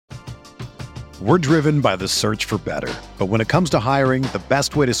We're driven by the search for better. But when it comes to hiring, the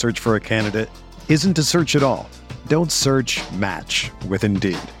best way to search for a candidate isn't to search at all. Don't search, match with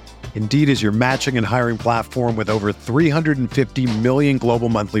Indeed. Indeed is your matching and hiring platform with over 350 million global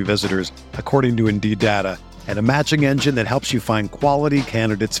monthly visitors, according to Indeed data, and a matching engine that helps you find quality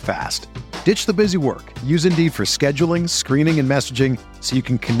candidates fast. Ditch the busy work. Use Indeed for scheduling, screening, and messaging so you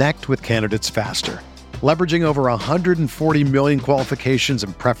can connect with candidates faster. Leveraging over 140 million qualifications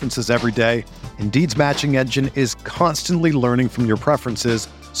and preferences every day, Indeed's matching engine is constantly learning from your preferences,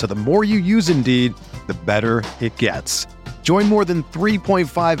 so the more you use Indeed, the better it gets. Join more than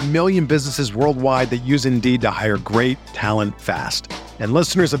 3.5 million businesses worldwide that use Indeed to hire great talent fast. And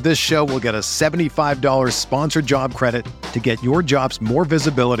listeners of this show will get a $75 sponsored job credit to get your jobs more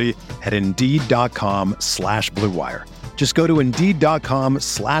visibility at Indeed.com/Blue Wire. Just go to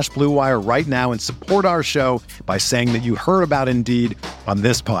Indeed.com/Blue Wire right now and support our show by saying that you heard about Indeed on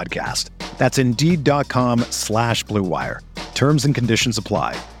this podcast. That's Indeed.com/Blue Wire. Terms and conditions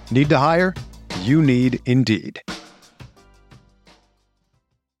apply. Need to hire? You need Indeed.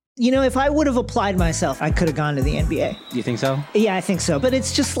 You know, if I would have applied myself, I could have gone to the NBA. You think so? Yeah, I think so. But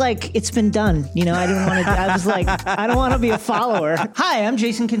it's just like, it's been done. You know, I didn't want to, I was like, I don't want to be a follower. Hi, I'm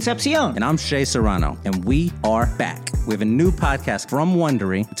Jason Concepcion. And I'm Shea Serrano. And we are back. We have a new podcast from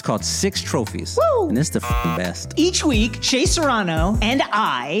Wondery. It's called Six Trophies. Woo! And it's the best. Each week, Shea Serrano and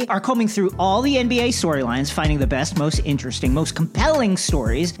I are combing through all the NBA storylines, finding the best, most interesting, most compelling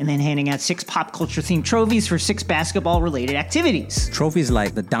stories, and then handing out 6 pop culture themed trophies for 6 basketball related activities. Trophies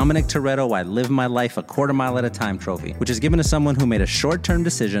like the Dominic Toretto I Live My Life a Quarter Mile at a Time trophy, which is given to someone who made a short-term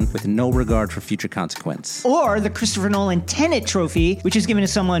decision with no regard for future consequence. Or the Christopher Nolan Tenet trophy, which is given to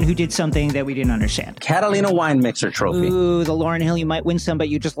someone who did something that we didn't understand. Catalina Wine Mixer trophy. Ooh, the Lauryn Hill You Might Win Some, But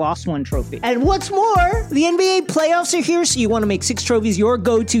You Just Lost One trophy. And what's more, the NBA playoffs are here, so you want to make Six Trophies your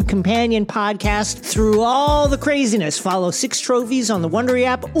go-to companion podcast through all the craziness. Follow Six Trophies on the Wondery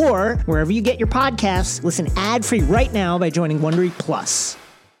app or wherever you get your podcasts. Listen ad-free right now by joining Wondery Plus.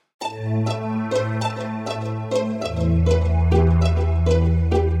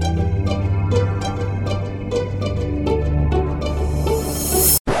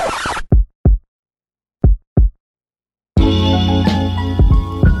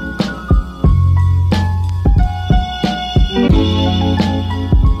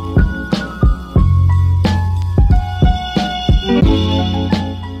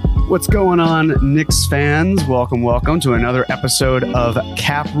 What's going on, Knicks fans? Welcome to another episode of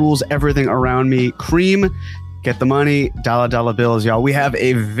Cap Rules Everything Around Me. Cream, get the money, dollar bills, y'all. We have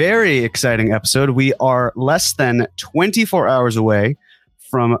a very exciting episode. We are less than 24 hours away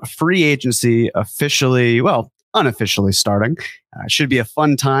from free agency officially, well, unofficially starting. Should be a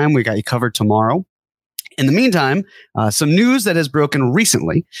fun time. We got you covered tomorrow. In the meantime, some news that has broken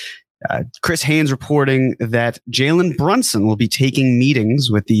recently. Chris Haynes reporting that Jalen Brunson will be taking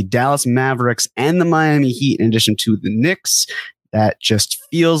meetings with the Dallas Mavericks and the Miami Heat in addition to the Knicks. That just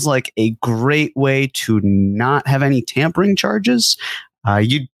feels like a great way to not have any tampering charges.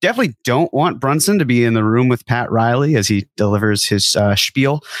 You definitely don't want Brunson to be in the room with Pat Riley as he delivers his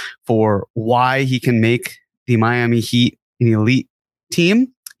spiel for why he can make the Miami Heat an elite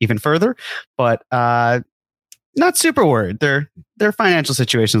team even further. But not super worried. Their financial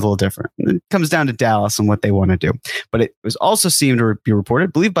situation is a little different. It comes down to Dallas and what they want to do. But it was also seemed to be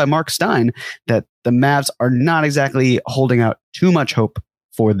reported, believed by Mark Stein, that the Mavs are not exactly holding out too much hope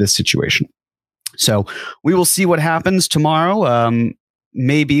for this situation. So we will see what happens tomorrow.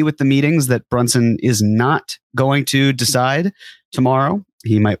 Maybe with the meetings that Brunson is not going to decide tomorrow.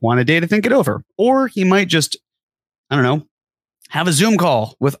 He might want a day to think it over. Or he might just, I don't know, have a Zoom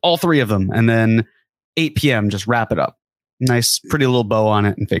call with all 3 of them and then 8 p.m. just wrap it up. Nice, pretty little bow on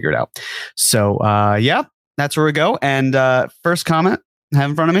it and figure it out. So, yeah, that's where we go. And first comment I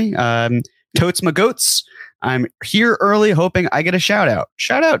have in front of me, Totes My Goats. I'm here early hoping I get a shout out.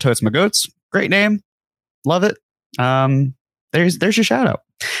 Shout out, Totes My Goats. Great name. Love it. There's your shout out.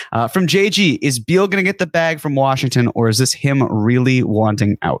 From JG, is Beal going to get the bag from Washington or is this him really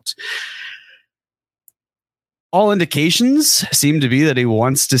wanting out? All indications seem to be that he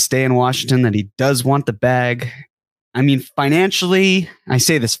wants to stay in Washington, that he does want the bag. I mean, financially, I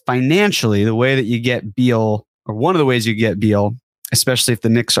say this financially, the way that you get Beal, or one of the ways you get Beal, especially if the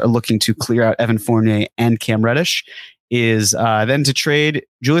Knicks are looking to clear out Evan Fournier and Cam Reddish, is then to trade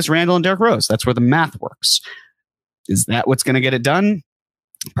Julius Randle and Derrick Rose. That's where the math works. Is that what's going to get it done?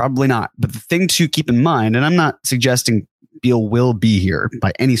 Probably not. But the thing to keep in mind, and I'm not suggesting Beal will be here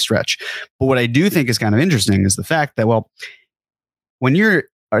by any stretch, but what I do think is kind of interesting is the fact that, well, when you're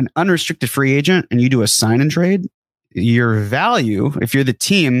an unrestricted free agent and you do a sign and trade, your value, if you're the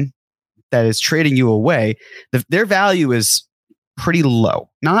team that is trading you away, their value is pretty low.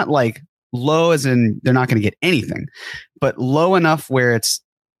 Not like low as in they're not going to get anything, but low enough where it's,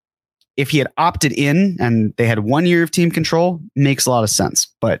 if he had opted in and they had 1 year of team control, makes a lot of sense.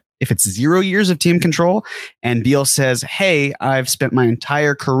 But if it's 0 years of team control and Beal says, hey, I've spent my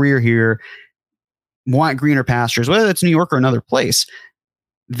entire career here, want greener pastures, whether it's New York or another place,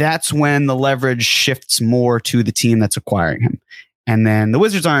 that's when the leverage shifts more to the team that's acquiring him. And then the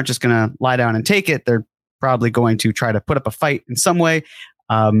Wizards aren't just going to lie down and take it. They're probably going to try to put up a fight in some way,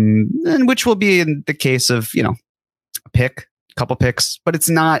 and which will be in the case of, a pick, a couple picks, but it's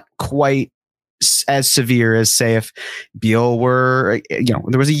not quite as severe as, say, if Beal were,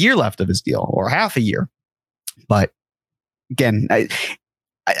 there was a year left of his deal or half a year. But again,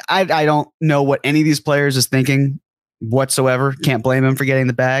 I don't know what any of these players is thinking whatsoever. Can't blame him for getting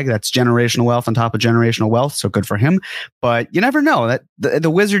the bag. That's generational wealth on top of generational wealth. So good for him. But you never know. That the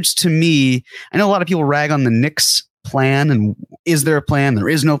Wizards, to me, I know a lot of people rag on the Knicks plan and is there a plan? There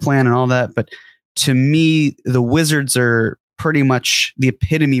is no plan and all that. But to me, the Wizards are pretty much the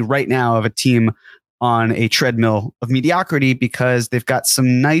epitome right now of a team on a treadmill of mediocrity because they've got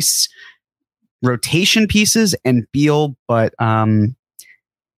some nice rotation pieces and Beal, but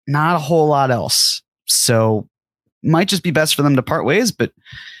not a whole lot else. So might just be best for them to part ways. But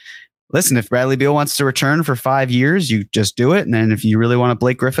listen, if Bradley Beal wants to return for 5 years, you just do it. And then if you really want to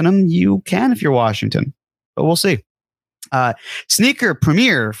Blake Griffin him, you can if you're Washington. But we'll see. Sneaker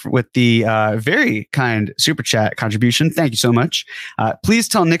Premier with the very kind super chat contribution. Thank you so much. Please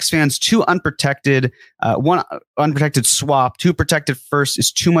tell Knicks fans one unprotected swap, 2 protected first is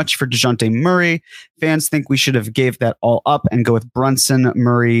too much for DeJounte Murray. Fans think we should have gave that all up and go with Brunson,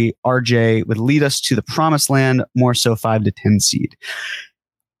 Murray, RJ would lead us to the promised land, more so 5 to 10 seed.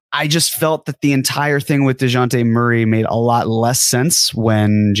 I just felt that the entire thing with DeJounte Murray made a lot less sense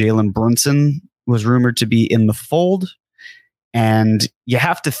when Jalen Brunson was rumored to be in the fold. And you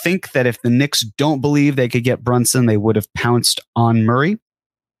have to think that if the Knicks don't believe they could get Brunson, they would have pounced on Murray.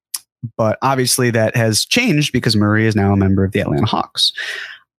 But obviously that has changed because Murray is now a member of the Atlanta Hawks.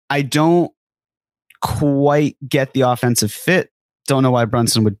 I don't quite get the offensive fit. Don't know why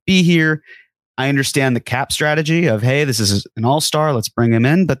Brunson would be here. I understand the cap strategy of, hey, this is an all-star, let's bring him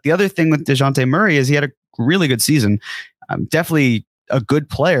in. But the other thing with DeJounte Murray is he had a really good season. Definitely a good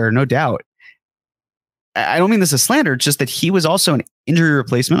player, no doubt. I don't mean this as slander, it's just that he was also an injury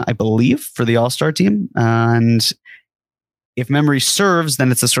replacement, I believe, for the All-Star team. And if memory serves,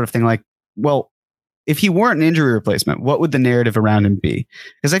 then it's the sort of thing like, well, if he weren't an injury replacement, what would the narrative around him be?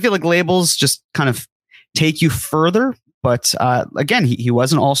 Because I feel like labels just kind of take you further. But again, he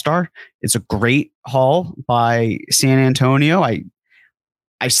was an All-Star. It's a great haul by San Antonio. I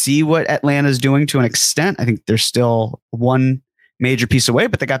see what Atlanta's doing to an extent. I think they're still one major piece away,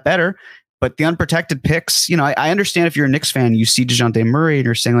 but they got better. But the unprotected picks, I understand if you're a Knicks fan, you see DeJounte Murray and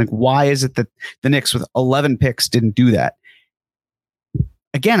you're saying, like, why is it that the Knicks with 11 picks didn't do that?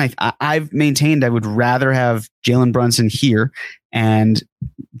 Again, I've maintained I would rather have Jalen Brunson here and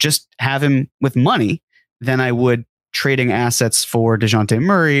just have him with money than I would trading assets for DeJounte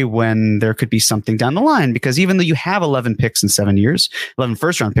Murray when there could be something down the line. Because even though you have 11 picks in 7 years, 11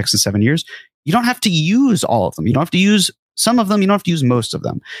 first-round picks in 7 years, you don't have to use all of them. You don't have to use some of them, you don't have to use most of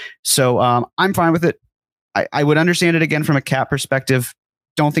them. So I'm fine with it. I would understand it again from a cap perspective.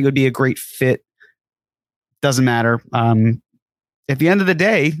 Don't think it would be a great fit. Doesn't matter. At the end of the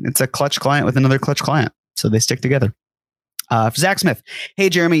day, it's a clutch client with another clutch client. So they stick together. Zach Smith. Hey,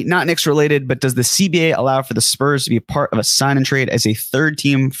 Jeremy, not Knicks related, but does the CBA allow for the Spurs to be a part of a sign and trade as a third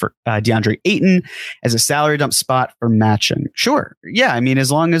team for DeAndre Ayton as a salary dump spot for matching? Sure. Yeah. I mean,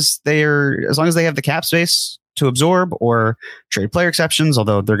 as long as they have the cap space to absorb or trade player exceptions,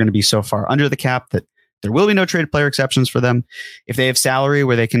 although they're going to be so far under the cap that there will be no trade player exceptions for them. If they have salary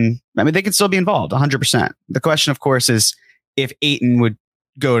where they can still be involved 100%. The question, of course, is if Ayton would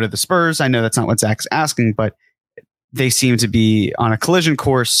go to the Spurs. I know that's not what Zach's asking, but they seem to be on a collision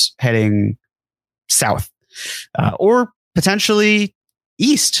course heading south or potentially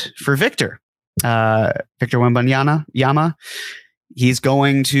east for Victor Wembanyama. He's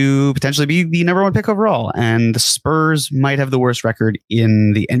going to potentially be the number 1 pick overall, and the Spurs might have the worst record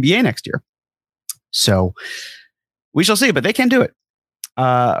in the NBA next year. So we shall see, but they can do it.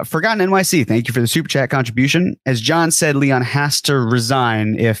 Forgotten NYC, thank you for the super chat contribution. As John said, Leon has to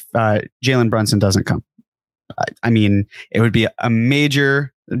resign if Jalen Brunson doesn't come. I mean, it would be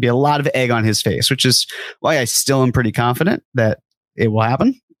there'd be a lot of egg on his face, which is why I still am pretty confident that it will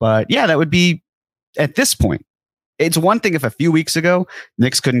happen. But yeah, that would be, at this point, it's one thing if a few weeks ago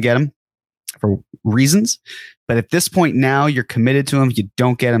Knicks couldn't get him for reasons. But at this point now, you're committed to him. You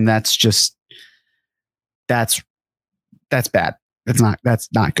don't get him. That's bad. That's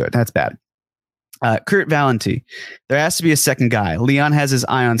not good. That's bad. Kurt Valenti. There has to be a second guy. Leon has his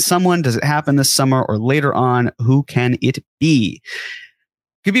eye on someone. Does it happen this summer or later on? Who can it be?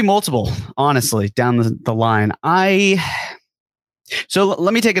 Could be multiple, honestly, down the line. So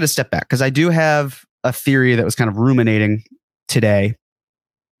let me take it a step back, because I do have a theory that was kind of ruminating today.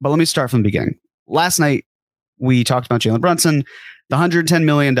 But let me start from the beginning. Last night, we talked about Jalen Brunson, the $110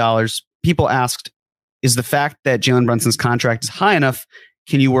 million. People asked, is the fact that Jalen Brunson's contract is high enough,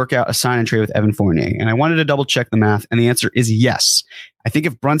 can you work out a sign and trade with Evan Fournier? And I wanted to double check the math, and the answer is yes. I think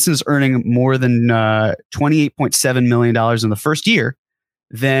if Brunson is earning more than $28.7 million in the first year,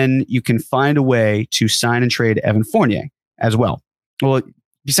 then you can find a way to sign and trade Evan Fournier as well. Well,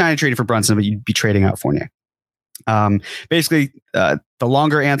 you sign and trade for Brunson, but you'd be trading out Fournier. Basically, the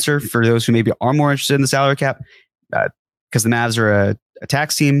longer answer for those who maybe are more interested in the salary cap, because the Mavs are a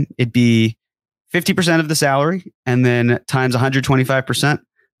tax team, it'd be 50% of the salary and then times 125%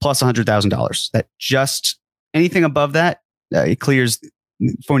 plus $100,000. That just anything above that, it clears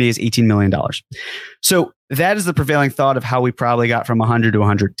Fournier's $18 million. So that is the prevailing thought of how we probably got from 100 to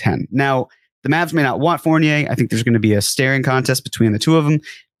 110. Now, the Mavs may not want Fournier. I think there's going to be a staring contest between the two of them,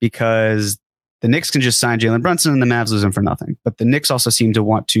 because the Knicks can just sign Jalen Brunson and the Mavs lose him for nothing. But the Knicks also seem to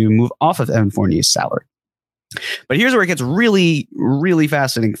want to move off of Evan Fournier's salary. But here's where it gets really, really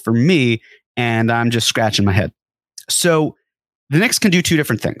fascinating for me, and I'm just scratching my head. So the Knicks can do two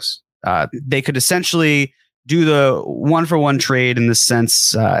different things. They could essentially do the one-for-one trade in this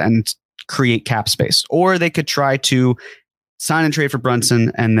sense and create cap space, or they could try to sign and trade for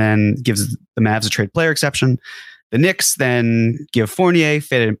Brunson and then gives the Mavs a trade player exception. The Knicks then give Fournier,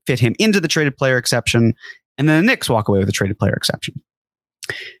 fit him into the traded player exception, and then the Knicks walk away with a traded player exception.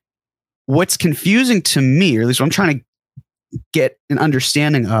 What's confusing to me, or at least what I'm trying to get an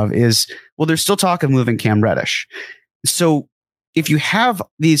understanding of, is, well, there's still talk of moving Cam Reddish. So if you have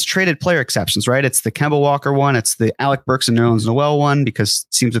these traded player exceptions, right? It's the Kemba Walker one, it's the Alec Burks and Nerlens Noel one, because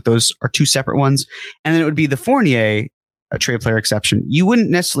it seems that those are two separate ones. And then it would be the Fournier trade player exception. You wouldn't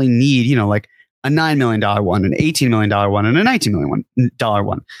necessarily need, like a $9 million one, an $18 million one, and a $19 million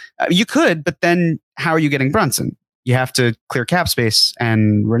one. You could, but then how are you getting Brunson? You have to clear cap space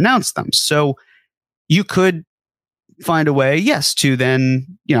and renounce them. So you could find a way, yes, to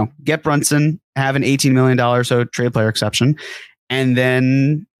then, get Brunson, have an $18 million so trade player exception, and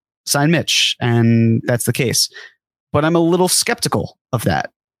then sign Mitch. And that's the case. But I'm a little skeptical of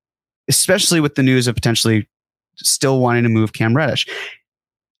that, especially with the news of potentially still wanting to move Cam Reddish.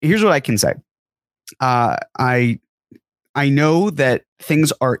 Here's what I can say. I know that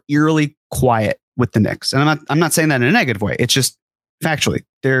things are eerily quiet with the Knicks, and I'm not saying that in a negative way. It's just factually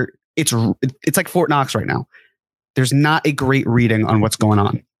it's like Fort Knox right now. There's not a great reading on what's going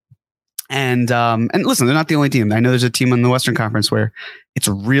on. And listen, they're not the only team. I know there's a team in the Western Conference where it's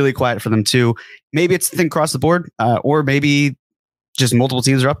really quiet for them too. Maybe it's the thing across the board, or maybe just multiple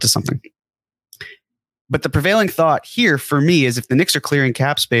teams are up to something. But the prevailing thought here for me is, if the Knicks are clearing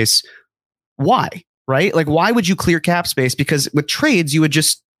cap space, why? Right? Like, why would you clear cap space? Because with trades, you would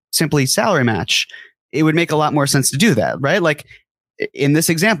just simply salary match. It would make a lot more sense to do that, right? Like in this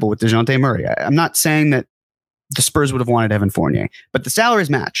example with DeJounte Murray, I'm not saying that the Spurs would have wanted Evan Fournier, but the salaries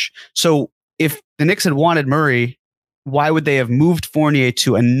match. So if the Knicks had wanted Murray, why would they have moved Fournier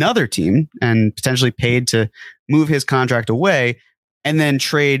to another team and potentially paid to move his contract away and then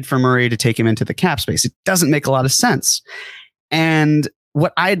trade for Murray to take him into the cap space? It doesn't make a lot of sense. And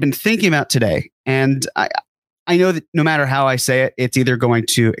what I had been thinking about today, and I know that no matter how I say it, it's either going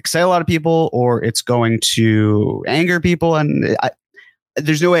to excite a lot of people or it's going to anger people. And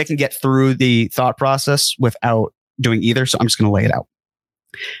there's no way I can get through the thought process without doing either. So I'm just going to lay it out.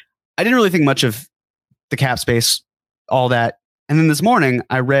 I didn't really think much of the cap space, all that. And then this morning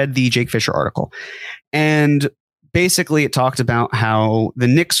I read the Jake Fisher article, and basically it talked about how the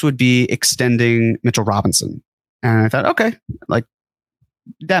Knicks would be extending Mitchell Robinson. And I thought, okay, like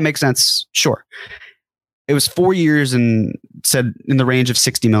that makes sense. Sure. It was 4 years and said in the range of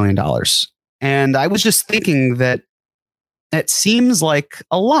 $60 million. And I was just thinking that seems like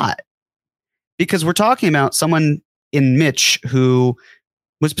a lot, because we're talking about someone in Mitch who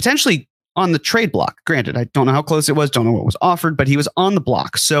was potentially on the trade block. Granted, I don't know how close it was, don't know what was offered, but he was on the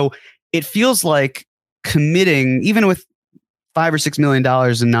block. So it feels like committing, even with $5 or $6 million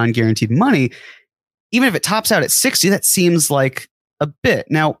in non-guaranteed money, even if it tops out at 60, that seems like a bit.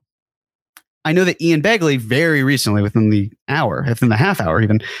 Now, I know that Ian Begley very recently, within the half hour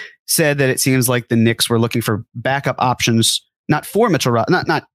even, said that it seems like the Knicks were looking for backup options, not for Mitchell,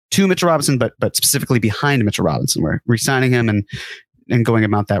 not to Mitchell Robinson, but specifically behind Mitchell Robinson. We're re-signing him and going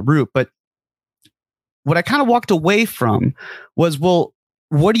about that route. But what I kind of walked away from was, well,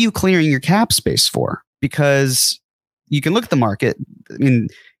 what are you clearing your cap space for? Because you can look at the market. I mean,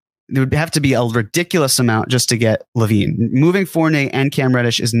 there would have to be a ridiculous amount just to get LaVine. Moving Fournier and Cam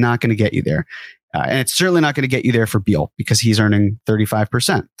Reddish is not going to get you there. And it's certainly not going to get you there for Beal because he's earning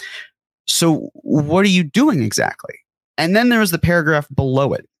 35%. So what are you doing exactly? And then there was the paragraph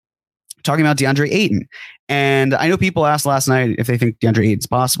below it talking about DeAndre Ayton. And I know people asked last night if they think DeAndre Ayton's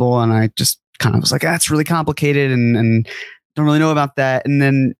possible. And I just kind of was like, that's really complicated and don't really know about that. And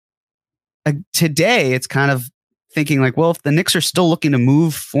then today it's kind of thinking like, well, if the Knicks are still looking to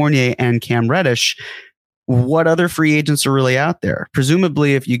move Fournier and Cam Reddish, what other free agents are really out there?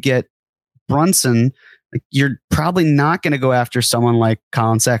 Presumably, if you get Brunson, like, you're probably not going to go after someone like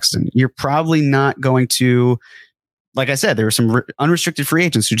Colin Sexton. You're probably not going to, like I said, there were some unrestricted free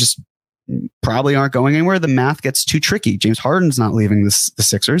agents who just probably aren't going anywhere. The math gets too tricky. James Harden's not leaving the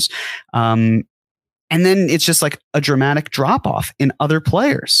Sixers. And then it's just like a dramatic drop off in other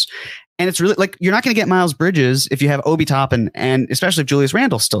players. And it's really like, you're not going to get Miles Bridges if you have Obi Toppin, and especially if Julius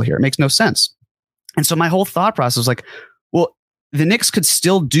Randle's still here. It makes no sense. And so my whole thought process was like, well, the Knicks could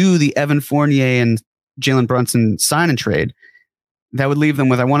still do the Evan Fournier and Jalen Brunson sign and trade. That would leave them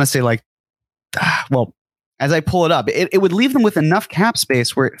with, I want to say like, well, as I pull it up, it would leave them with enough cap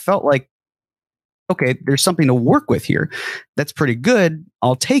space where it felt like, okay, there's something to work with here. That's pretty good.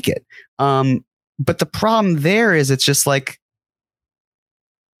 I'll take it. But the problem there is it's just like,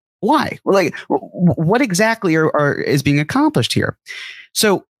 why? Well, like, what exactly is being accomplished here?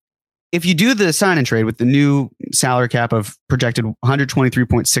 So if you do the sign and trade with the new salary cap of projected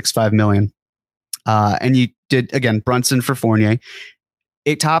 $123.65 million, and you did, again, Brunson for Fournier,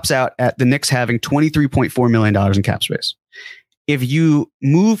 it tops out at the Knicks having $23.4 million in cap space. If you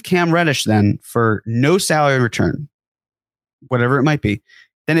move Cam Reddish then for no salary return, whatever it might be,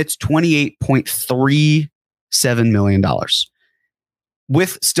 then it's $28.37 million.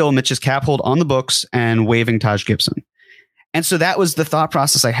 With still Mitch's cap hold on the books and waiving Taj Gibson. And so that was the thought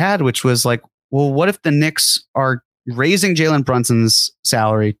process I had, which was like, well, what if the Knicks are raising Jalen Brunson's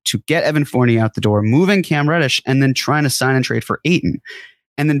salary to get Evan Fournier out the door, moving Cam Reddish, and then trying to sign and trade for Ayton?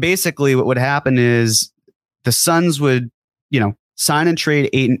 And then basically what would happen is the Suns would, sign and trade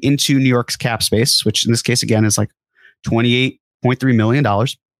Ayton into New York's cap space, which in this case, again, is like $28.3 million.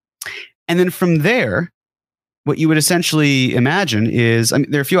 And then from there, what you would essentially imagine is,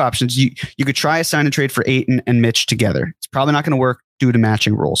 there are a few options. You could try a sign and trade for Ayton and Mitch together. It's probably not going to work due to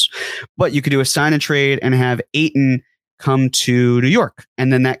matching rules, but you could do a sign and trade and have Ayton come to New York.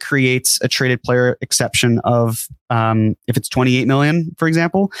 And then that creates a traded player exception of, if it's 28 million, for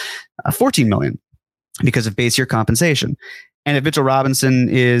example, 14 million because of base year compensation. And if Mitchell Robinson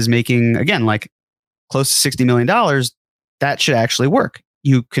is making, again, like close to $60 million, that should actually work.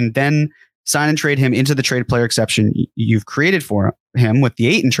 You can then sign and trade him into the trade player exception you've created for him with the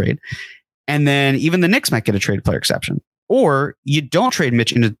Ayton trade. And then even the Knicks might get a trade player exception. Or you don't trade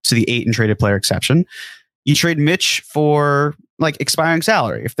Mitch into the Ayton traded player exception. You trade Mitch for like expiring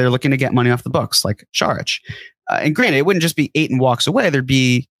salary if they're looking to get money off the books, like Saric. And granted, it wouldn't just be Ayton walks away. There'd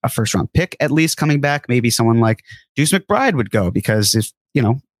be a first round pick at least coming back. Maybe someone like Deuce McBride would go because if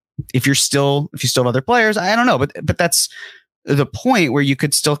you still have other players, I don't know. But that's the point where you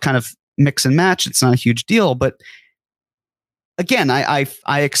could still kind of mix and match. It's not a huge deal. But again, I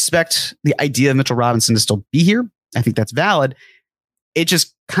expect the idea of Mitchell Robinson to still be here. I think that's valid. It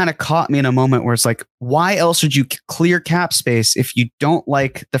just kind of caught me in a moment where it's like, why else would you clear cap space if you don't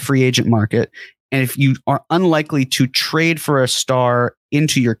like the free agent market and if you are unlikely to trade for a star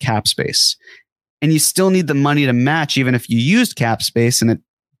into your cap space? And you still need the money to match even if you used cap space, and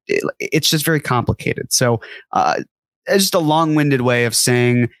it's just very complicated. So it's just a long-winded way of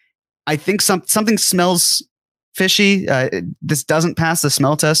saying I think something smells fishy. This doesn't pass the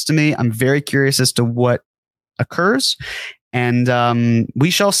smell test to me. I'm very curious as to what occurs, and we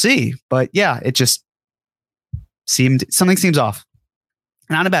shall see. But yeah, it just something seems off.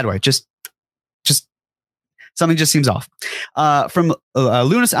 Not in a bad way. Just something just seems off. From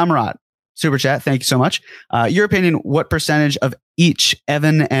Lunas Amarat, super chat. Thank you so much. Your opinion, what percentage of each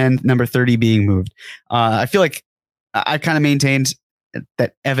Evan and number 30 being moved? I feel like I kind of maintained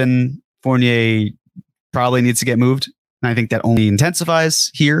that Evan Fournier probably needs to get moved. And I think that only intensifies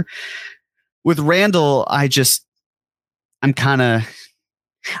here. With Randle, I'm kind of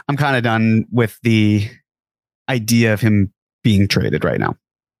done with the idea of him being traded right now.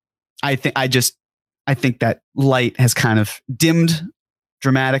 I think that light has kind of dimmed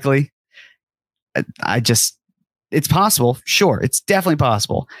dramatically. it's possible. Sure, it's definitely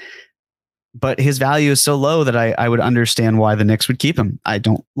possible. But his value is so low that I would understand why the Knicks would keep him. I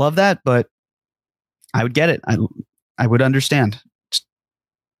don't love that, but I would get it. I would understand.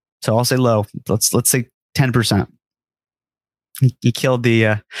 So I'll say low. Let's say 10%. He killed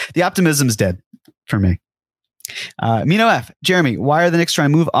the optimism's dead for me. Mino F. Jeremy, why are the Knicks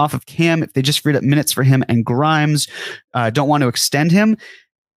trying to move off of Cam if they just freed up minutes for him and Grimes? Don't want to extend him.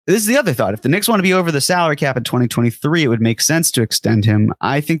 This is the other thought. If the Knicks want to be over the salary cap in 2023, it would make sense to extend him.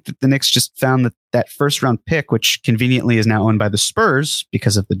 I think that the Knicks just found that first round pick, which conveniently is now owned by the Spurs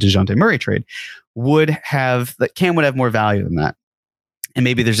because of the DeJounte Murray trade, Cam would have more value than that. And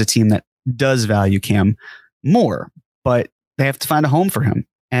maybe there's a team that does value Cam more, but they have to find a home for him.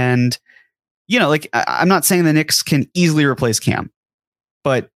 And, I'm not saying the Knicks can easily replace Cam,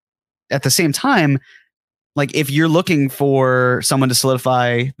 but at the same time, like if you're looking for someone to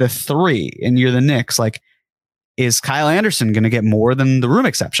solidify the 3 and you're the Knicks, like, is Kyle Anderson going to get more than the room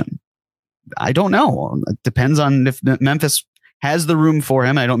exception? I don't know. It depends on if Memphis has the room for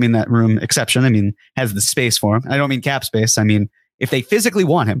him. I don't mean that room exception. I mean, has the space for him. I don't mean cap space. I mean, if they physically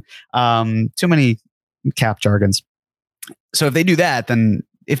want him. Too many cap jargons. So if they do that, then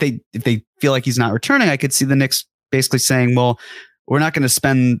if they feel like he's not returning, I could see the Knicks basically saying, well, we're not going to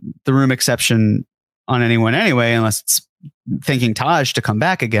spend the room exception on anyone anyway, unless it's thinking Taj to come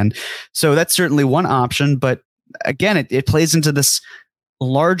back again. So that's certainly one option. But again, it plays into this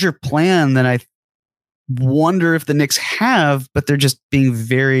larger plan that I wonder if the Knicks have, but they're just being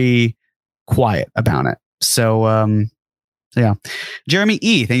very quiet about it. So, yeah. Jeremy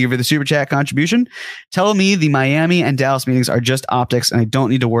E., thank you for the super chat contribution. Tell me the Miami and Dallas meetings are just optics and I don't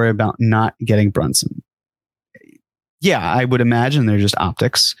need to worry about not getting Brunson. Yeah, I would imagine they're just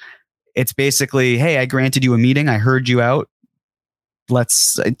optics. It's basically, hey, I granted you a meeting. I heard you out.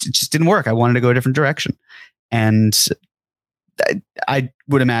 It just didn't work. I wanted to go a different direction. And I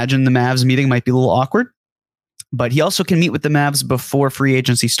would imagine the Mavs meeting might be a little awkward, but he also can meet with the Mavs before free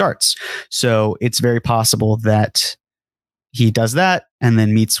agency starts. So it's very possible that he does that and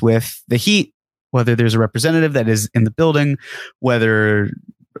then meets with the Heat, whether there's a representative that is in the building, whether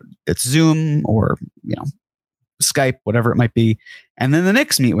it's Zoom or, Skype, whatever it might be. And then the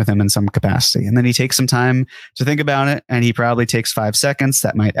Knicks meet with him in some capacity. And then he takes some time to think about it. And he probably takes 5 seconds.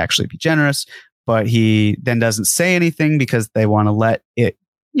 That might actually be generous, but he then doesn't say anything because they want to let it,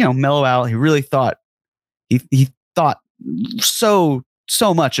 mellow out. He really thought, he thought so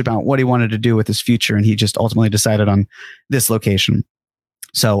much about what he wanted to do with his future. And he just ultimately decided on this location.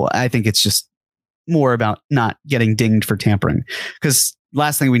 So I think it's just more about not getting dinged for tampering, because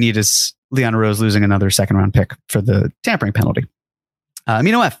last thing we need is Leon Rose losing another second round pick for the tampering penalty.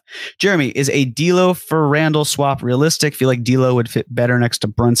 Amino F. Jeremy, is a D'Lo for Randall swap realistic? Feel like D'Lo would fit better next to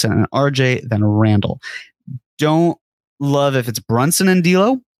Brunson and RJ than Randall. Don't love if it's Brunson and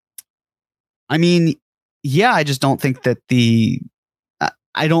D'Lo. I mean, yeah, I just don't think that the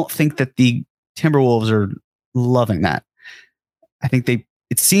Timberwolves are loving that. I think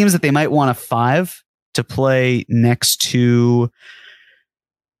it seems that they might want a 5 to play next to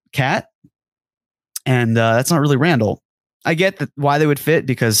Cat. And that's not really Randall. I get why they would fit,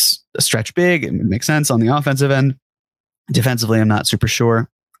 because a stretch big, it would make sense on the offensive end. Defensively, I'm not super sure.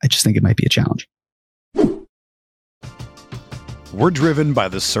 I just think it might be a challenge. We're driven by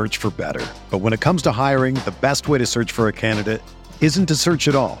the search for better. But when it comes to hiring, the best way to search for a candidate isn't to search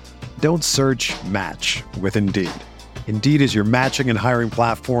at all. Don't search, match with Indeed. Indeed is your matching and hiring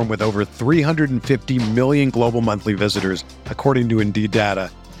platform with over 350 million global monthly visitors, according to Indeed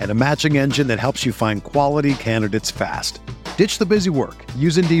data, and a matching engine that helps you find quality candidates fast. Ditch the busy work.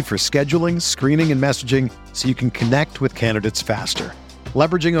 Use Indeed for scheduling, screening, and messaging so you can connect with candidates faster.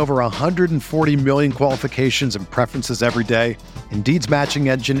 Leveraging over 140 million qualifications and preferences every day, Indeed's matching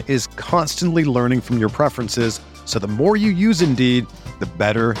engine is constantly learning from your preferences, so the more you use Indeed, the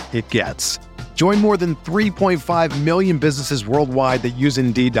better it gets. Join more than 3.5 million businesses worldwide that use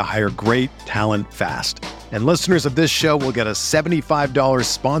Indeed to hire great talent fast. And listeners of this show will get a $75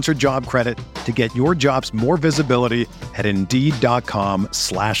 sponsored job credit to get your jobs more visibility at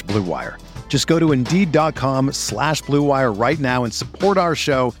Indeed.com/Blue Wire. Just go to Indeed.com/Blue Wire right now and support our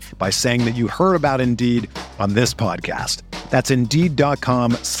show by saying that you heard about Indeed on this podcast. That's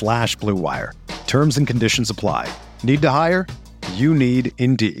Indeed.com/Blue Wire. Terms and conditions apply. Need to hire? You need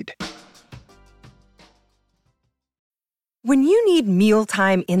Indeed. When you need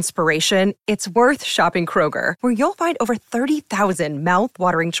mealtime inspiration, it's worth shopping Kroger, where you'll find over 30,000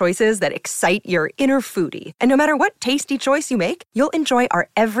 mouth-watering choices that excite your inner foodie. And no matter what tasty choice you make, you'll enjoy our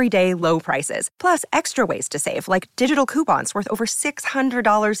everyday low prices, plus extra ways to save, like digital coupons worth over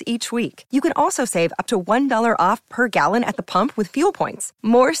 $600 each week. You can also save up to $1 off per gallon at the pump with fuel points.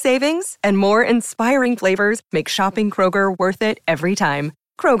 More savings and more inspiring flavors make shopping Kroger worth it every time.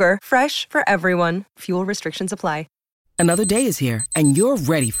 Kroger, fresh for everyone. Fuel restrictions apply. Another day is here, and you're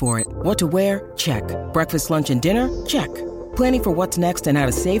ready for it. What to wear? Check. Breakfast, lunch, and dinner? Check. Planning for what's next and how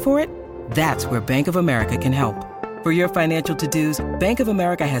to save for it? That's where Bank of America can help. For your financial to-dos, Bank of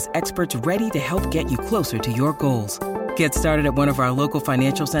America has experts ready to help get you closer to your goals. Get started at one of our local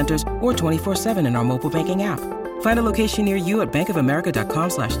financial centers or 24/7 in our mobile banking app. Find a location near you at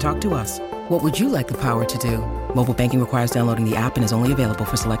bankofamerica.com/talktous. What would you like the power to do? Mobile banking requires downloading the app and is only available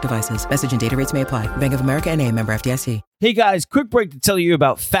for select devices. Message and data rates may apply. Bank of America NA, member FDIC. Hey guys, quick break to tell you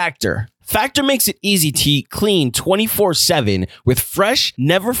about Factor. Factor makes it easy to eat clean 24/7 with fresh,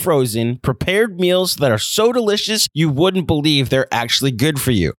 never frozen, prepared meals that are so delicious you wouldn't believe they're actually good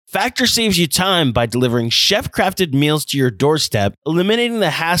for you. Factor saves you time by delivering chef-crafted meals to your doorstep, eliminating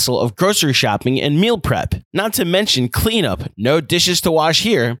the hassle of grocery shopping and meal prep. Not to mention cleanup, no dishes to wash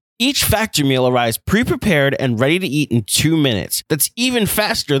here. Each Factor meal arrives pre-prepared and ready to eat in 2 minutes. That's even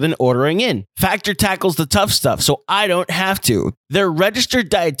faster than ordering in. Factor tackles the tough stuff, so I don't have to. Their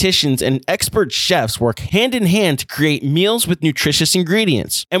registered dietitians and expert chefs work hand in hand to create meals with nutritious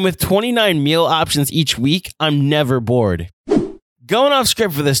ingredients. And with 29 meal options each week, I'm never bored. Going off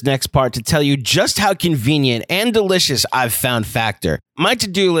script for this next part to tell you just how convenient and delicious I've found Factor. My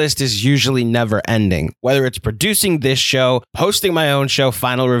to-do list is usually never ending, whether it's producing this show, hosting my own show,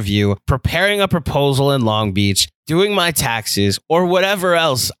 Final Review, preparing a proposal in Long Beach, doing my taxes, or whatever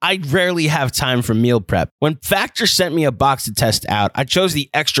else. I rarely have time for meal prep. When Factor sent me a box to test out, I chose the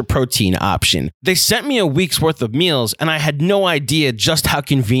extra protein option. They sent me a week's worth of meals, and I had no idea just how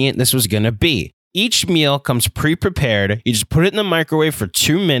convenient this was going to be. Each meal comes pre-prepared. You just put it in the microwave for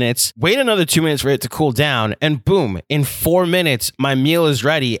 2 minutes, wait another 2 minutes for it to cool down, and boom, in 4 minutes, my meal is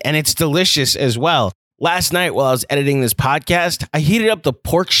ready, and it's delicious as well. Last night, while I was editing this podcast, I heated up the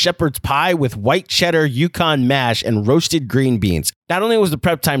pork shepherd's pie with white cheddar Yukon mash and roasted green beans. Not only was the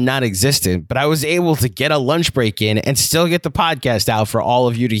prep time not existent, but I was able to get a lunch break in and still get the podcast out for all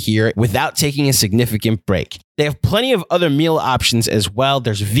of you to hear without taking a significant break. They have plenty of other meal options as well.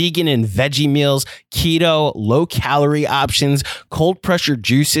 There's vegan and veggie meals, keto, low-calorie options, cold-pressure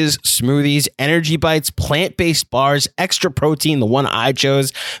juices, smoothies, energy bites, plant-based bars, extra protein, the one I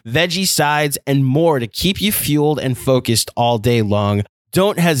chose, veggie sides, and more to keep you fueled and focused all day long.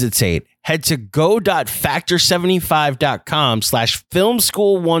 Don't hesitate. Head to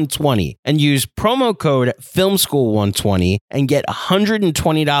go.factor75.com/filmschool120 and use promo code filmschool120 and get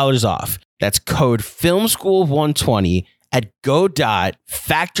 $120 off. That's code filmschool120 at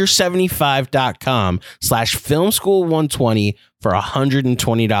go.factor75.com/filmschool120 for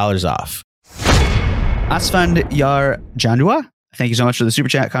 $120 off. Asfand Yar Janua, thank you so much for the super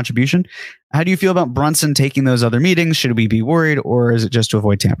chat contribution. How do you feel about Brunson taking those other meetings? Should we be worried, or is it just to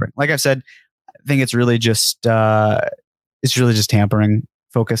avoid tampering? Like I've said, I think it's really just tampering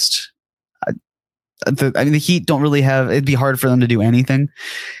focused. The Heat don't really have. It'd be hard for them to do anything,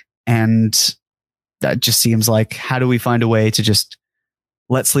 and that just seems like, how do we find a way to just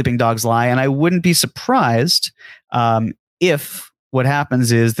let sleeping dogs lie? And I wouldn't be surprised if what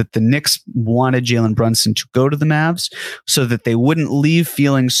happens is that the Knicks wanted Jalen Brunson to go to the Mavs so that they wouldn't leave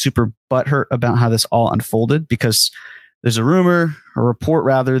feeling super butthurt about how this all unfolded, because there's a report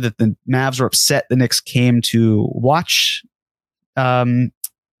rather, that the Mavs were upset the Knicks came to watch Brunson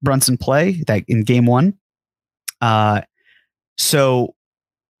play that in game 1. So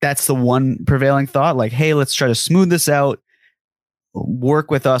that's the one prevailing thought, like, hey, let's try to smooth this out.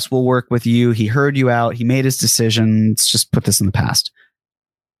 Work with us, we'll work with you. He heard you out. He made his decision. Let's just put this in the past.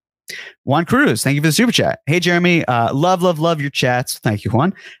 Juan Cruz, thank you for the super chat. Hey, Jeremy, love your chats. Thank you,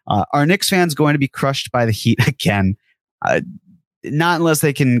 Juan. Are Knicks fans going to be crushed by the Heat again? Not unless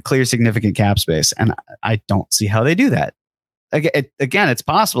they can clear significant cap space, and I don't see how they do that. Again, it's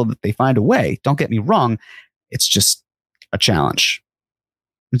possible that they find a way. Don't get me wrong. It's just a challenge.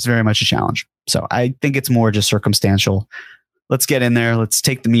 It's very much a challenge. So I think it's more just circumstantial. Let's get in there. Let's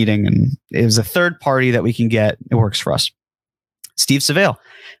take the meeting. And it was a third party that we can get. It works for us. Steve Savale,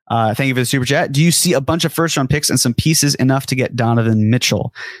 thank you for the super chat. Do you see a bunch of first round picks and some pieces enough to get Donovan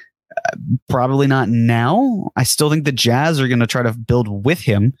Mitchell? Probably not now. I still think the Jazz are going to try to build with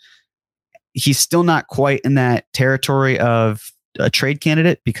him. He's still not quite in that territory of a trade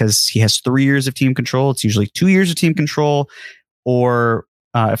candidate because he has 3 years of team control. It's usually 2 years of team control, or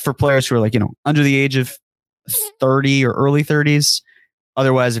for players who are like, under the age of 30 or early 30s.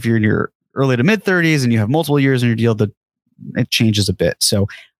 Otherwise, if you're in your early to mid 30s and you have multiple years in your deal, it changes a bit. So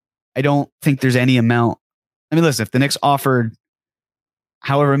I don't think there's any amount. I mean, listen, if the Knicks offered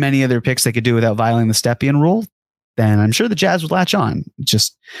however many of their picks they could do without violating the Stepien rule, then I'm sure the Jazz would latch on.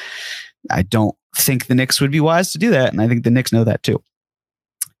 Just, I don't think the Knicks would be wise to do that. And I think the Knicks know that too.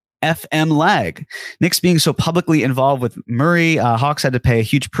 FM lag. Knicks being so publicly involved with Murray. Hawks had to pay a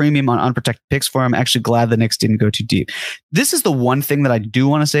huge premium on unprotected picks for him. Actually glad the Knicks didn't go too deep. This is the one thing that I do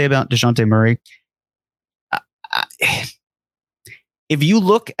want to say about DeJounte Murray. If you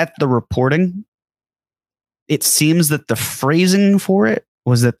look at the reporting, it seems that the phrasing for it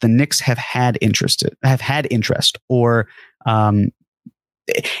was that the Knicks have had interest, or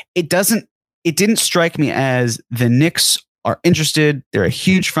it didn't strike me as the Knicks are interested. They're a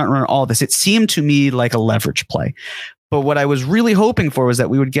huge front runner, all this. It seemed to me like a leverage play. But what I was really hoping for was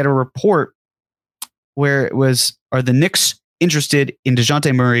that we would get a report where it was, are the Knicks interested in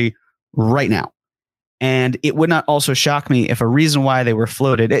DeJounte Murray right now? And it would not also shock me if a reason why they were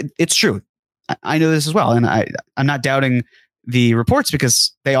floated, it's true. I know this as well. And I'm not doubting the reports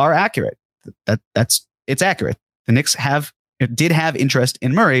because they are accurate. It's accurate. The Knicks did have interest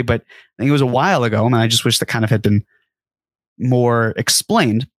in Murray, but I think it was a while ago. And I just wish that kind of had been more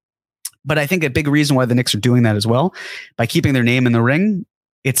explained. But I think a big reason why the Knicks are doing that as well, by keeping their name in the ring,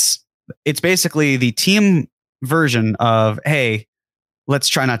 it's basically the team version of, hey, let's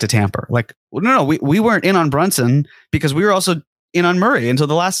try not to tamper. Like, no, we weren't in on Brunson because we were also in on Murray until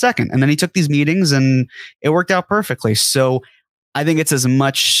the last second. And then he took these meetings and it worked out perfectly. So I think it's as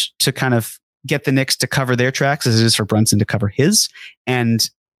much to kind of get the Knicks to cover their tracks as it is for Brunson to cover his. And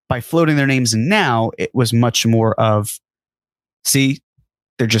by floating their names in now, it was much more of, see,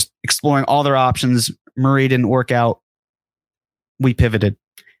 they're just exploring all their options. Murray didn't work out. We pivoted.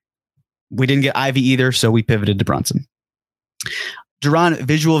 We didn't get Ivy either, so we pivoted to Brunson. Duran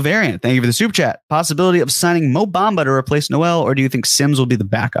Visual Variant, thank you for the super chat. Possibility of signing Mo Bamba to replace Noel, or do you think Sims will be the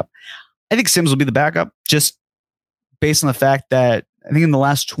backup? I think Sims will be the backup, just based on the fact that I think in the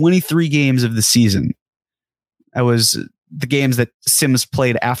last 23 games of the season, that was the games that Sims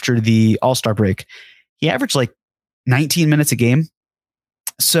played after the All-Star break, he averaged like 19 minutes a game.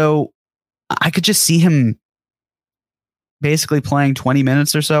 So I could just see him basically playing 20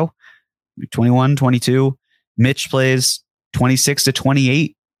 minutes or so, 21, 22. Mitch plays 26 to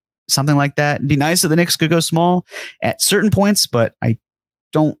 28, something like that. It'd be nice if the Knicks could go small at certain points, but I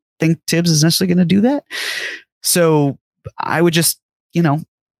don't think Tibbs is necessarily going to do that. So I would just,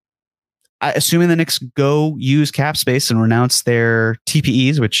 assuming the Knicks go use cap space and renounce their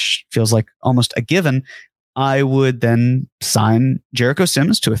TPEs, which feels like almost a given, I would then sign Jericho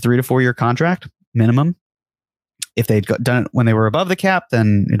Sims to a 3 to 4 year contract minimum. If they'd done it when they were above the cap,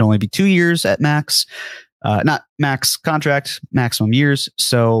 then it'd only be 2 years at max. Not max contract, maximum years.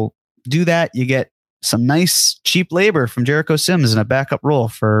 So do that. You get some nice cheap labor from Jericho Sims in a backup role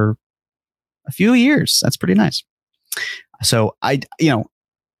for a few years. That's pretty nice. So I don't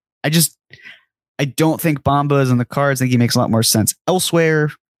think Bamba is in the cards. I think he makes a lot more sense elsewhere,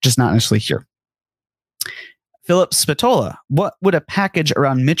 just not necessarily here. Philip Spatola, what would a package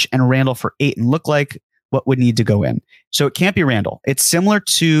around Mitch and Randall for Ayton look like? What would need to go in? So it can't be Randall. It's similar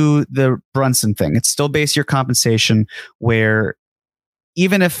to the Brunson thing. It's still base year compensation where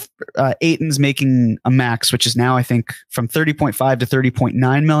even if Ayton's making a max, which is now, I think, from $30.5 to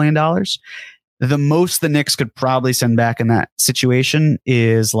 $30.9 million, the most the Knicks could probably send back in that situation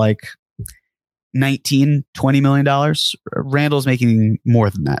is like $19, $20 million. Randall's making more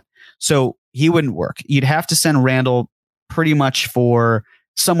than that. So he wouldn't work. You'd have to send Randall pretty much for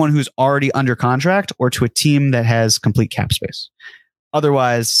someone who's already under contract or to a team that has complete cap space.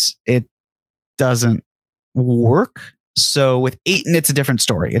 Otherwise, it doesn't work. So with Ayton, it's a different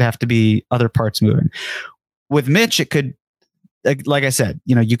story. It'd have to be other parts moving. With Mitch, it could, like I said,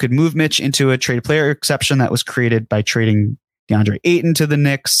 you could move Mitch into a trade player exception that was created by trading DeAndre Ayton to the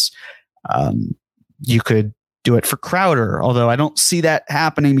Knicks. You could do it for Crowder, although I don't see that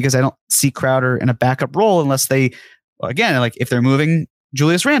happening because I don't see Crowder in a backup role unless they, again, like if they're moving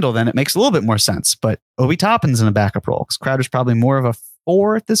Julius Randle, then it makes a little bit more sense. But Obi Toppin's in a backup role because Crowder's probably more of a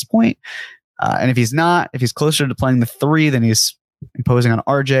 4 at this point. And if he's not, if he's closer to playing the 3, then he's imposing on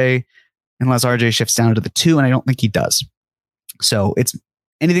RJ, unless RJ shifts down to the 2, and I don't think he does. So it's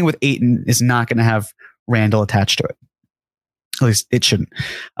anything with Ayton is not going to have Randle attached to it. At least it shouldn't.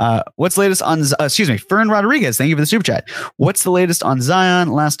 What's the latest on, Fern Rodriguez, thank you for the super chat. What's the latest on Zion?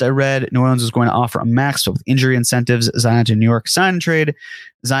 Last I read, New Orleans was going to offer a max, but with injury incentives, Zion to New York sign and trade.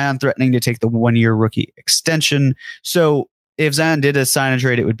 Zion threatening to take the 1-year rookie extension. So if Zion did a sign and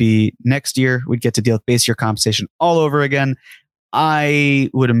trade, it would be next year. We'd get to deal with base year compensation all over again. I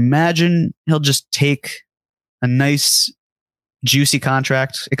would imagine he'll just take a nice, juicy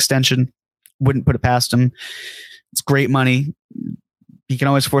contract extension. Wouldn't put it past him. It's great money. He can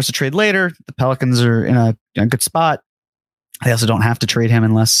always force a trade later. The Pelicans are in a good spot. They also don't have to trade him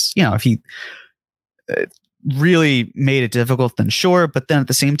unless, if he really made it difficult, then sure. But then at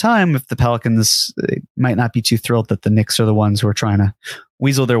the same time, if the Pelicans might not be too thrilled that the Knicks are the ones who are trying to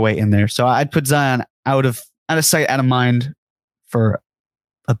weasel their way in there. So I'd put Zion out of sight, out of mind for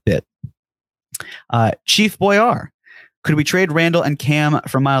a bit. Chief Boyar. Could we trade Randall and Cam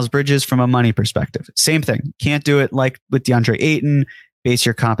for Miles Bridges from a money perspective? Same thing. Can't do it like with DeAndre Ayton. Base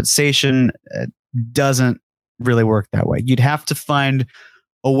year compensation doesn't really work that way. You'd have to find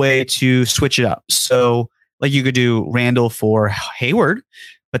a way to switch it up. So like you could do Randall for Hayward,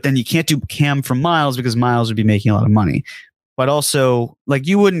 but then you can't do Cam for Miles because Miles would be making a lot of money. But also, like,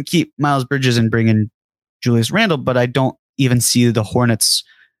 you wouldn't keep Miles Bridges and bring in Julius Randle, but I don't even see the Hornets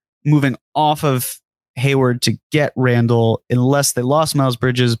moving off of Hayward to get Randall unless they lost Miles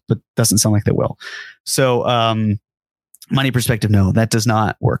Bridges, but doesn't sound like they will. So money perspective, no, that does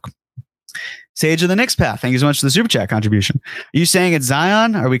not work. Sage of the Knicks path, thank you so much for the super chat contribution. Are you saying it's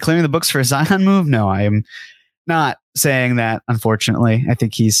Zion? Are we clearing the books for a Zion move? No, I am not saying that, unfortunately. I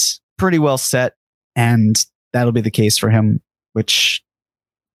think he's pretty well set, and that'll be the case for him, which,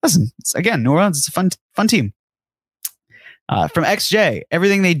 listen, again, New Orleans, it's a fun team. From XJ,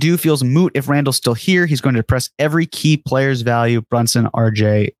 everything they do feels moot if Randall's still here. He's going to depress every key player's value, Brunson,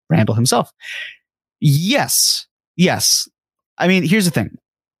 RJ, Randall himself. Yes. I mean, here's the thing.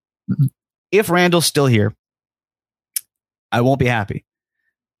 If Randall's still here, I won't be happy.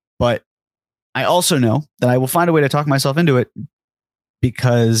 But I also know that I will find a way to talk myself into it,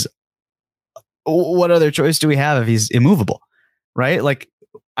 because what other choice do we have if he's immovable, right? Like,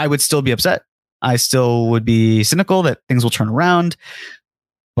 I would still be upset. I still would be cynical that things will turn around,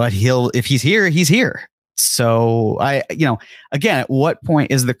 but if he's here, he's here. So again, at what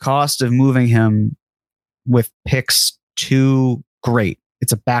point is the cost of moving him with picks too great?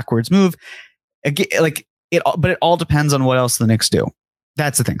 It's a backwards move. Again, but it all depends on what else the Knicks do.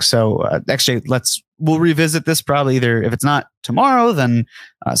 That's the thing. So XJ, we'll revisit this probably either, if it's not tomorrow, then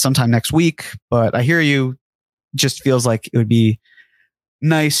sometime next week. But I hear you. Just feels like it would be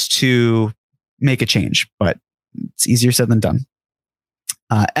nice to make a change, but it's easier said than done.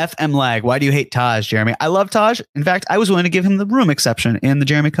 FM lag. Why do you hate Taj, Jeremy? I love Taj. In fact, I was willing to give him the room exception in the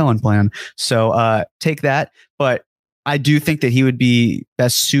Jeremy Cohen plan. So take that. But I do think that he would be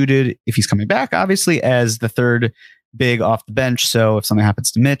best suited, if he's coming back, obviously, as the third big off the bench. So if something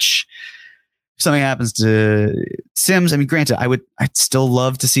happens to Mitch, if something happens to Sims, I mean, granted, I'd still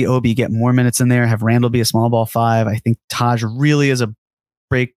love to see Obi get more minutes in there, have Randall be a small ball 5. I think Taj really is a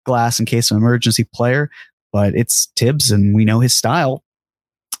break glass in case of emergency player, but it's Tibbs and we know his style.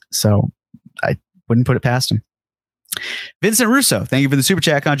 So I wouldn't put it past him. Vincent Russo, thank you for the super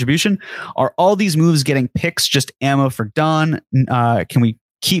chat contribution. Are all these moves getting picks just ammo for Don? Can we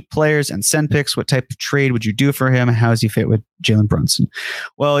keep players and send picks? What type of trade would you do for him? How does he fit with Jalen Brunson?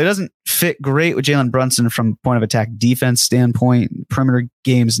 Well, he doesn't fit great with Jalen Brunson from point of attack defense standpoint. Perimeter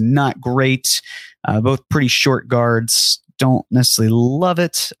game's not great. Both pretty short guards. Don't necessarily love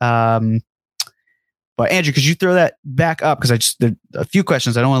it. But Andrew, could you throw that back up? Because there are a few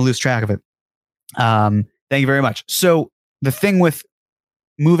questions. I don't want to lose track of it. Thank you very much. So the thing with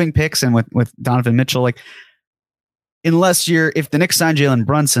moving picks and with Donovan Mitchell, like, if the Knicks sign Jalen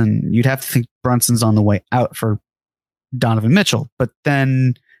Brunson, you'd have to think Brunson's on the way out for Donovan Mitchell. But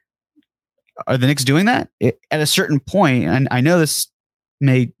then are the Knicks doing that? At a certain point, and I know this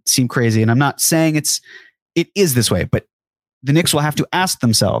may seem crazy, and I'm not saying it is this way, but the Knicks will have to ask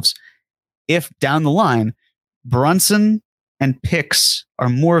themselves if down the line Brunson and picks are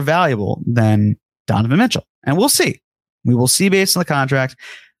more valuable than Donovan Mitchell. And we'll see. We will see based on the contract.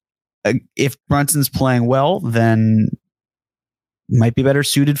 If Brunson's playing well, then might be better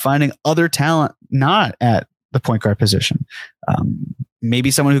suited finding other talent not at the point guard position.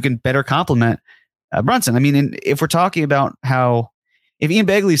 Maybe someone who can better complement Brunson. I mean, if we're talking about if Ian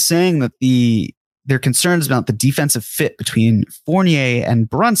Begley's saying that they're concerned about the defensive fit between Fournier and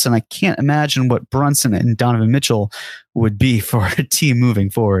Brunson, I can't imagine what Brunson and Donovan Mitchell would be for a team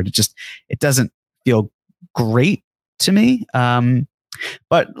moving forward. It doesn't feel great to me.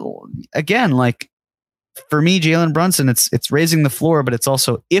 But again, like, for me, Jalen Brunson, it's raising the floor, but it's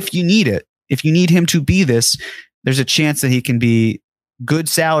also, if you need it, if you need him to be this, there's a chance that he can be good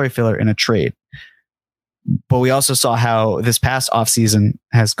salary filler in a trade. But we also saw how this past offseason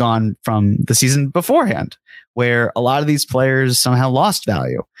has gone from the season beforehand, where a lot of these players somehow lost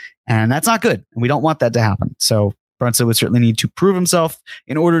value. And that's not good. And we don't want that to happen. So Brunson would certainly need to prove himself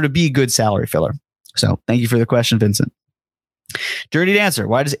in order to be good salary filler. So thank you for the question, Vincent. Dirty Dancer,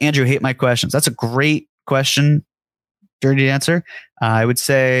 why does Andrew hate my questions? That's a great question, Dirty Dancer. I would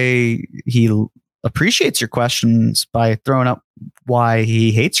say he appreciates your questions by throwing up why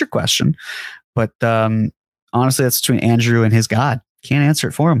he hates your question. But honestly, that's between Andrew and his God. Can't answer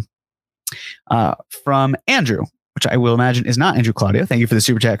it for him. From Andrew, which I will imagine is not Andrew Claudio. Thank you for the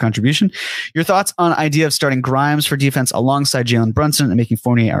super chat contribution. Your thoughts on idea of starting Grimes for defense alongside Jalen Brunson and making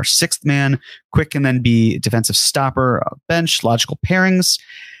Fournier our sixth man. Quick can then be defensive stopper, bench, logical pairings.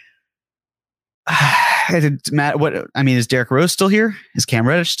 Matt, is Derrick Rose still here? Is Cam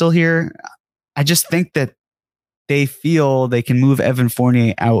Reddish still here? I just think that they feel they can move Evan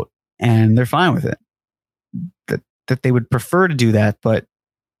Fournier out and they're fine with it. That they would prefer to do that, but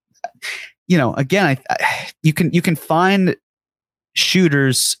again, you can find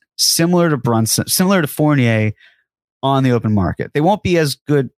shooters similar to Brunson, similar to Fournier on the open market. They won't be as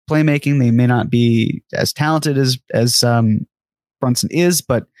good playmaking. They may not be as talented as Brunson is,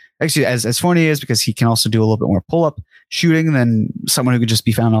 but actually as Fournier is, because he can also do a little bit more pull-up shooting than someone who could just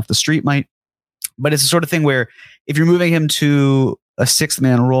be found off the street might. But it's the sort of thing where if you're moving him to a sixth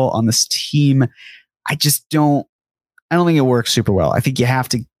man role on this team, I don't think it works super well. I think you have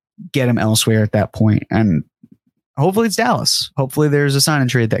to get him elsewhere at that point. And hopefully it's Dallas. Hopefully there's a sign and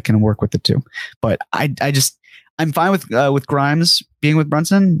trade that can work with it too. But I'm fine with Grimes being with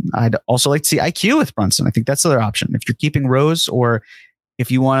Brunson. I'd also like to see IQ with Brunson. I think that's the other option. If you're keeping Rose, or if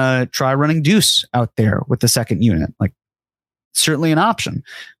you want to try running Deuce out there with the second unit, like certainly an option.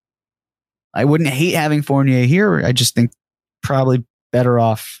 I wouldn't hate having Fournier here. I just think probably better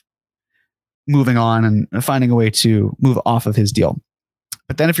off moving on and finding a way to move off of his deal.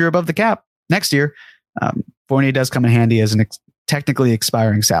 But then if you're above the cap next year, Fournier does come in handy as an technically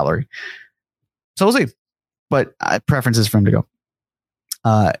expiring salary. So we'll see. But preference is for him to go.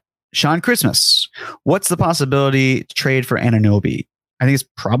 Sean Christmas, what's the possibility to trade for Anunoby? I think it's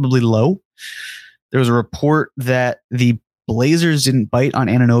probably low. There was a report that the Blazers didn't bite on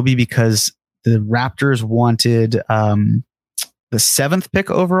Anunoby because the Raptors wanted the 7th pick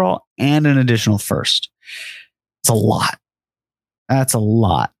overall and an additional first. It's a lot. That's a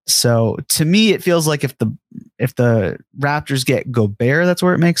lot. So to me, it feels like if the Raptors get Gobert, that's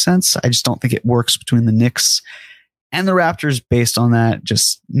where it makes sense. I just don't think it works between the Knicks and the Raptors based on that.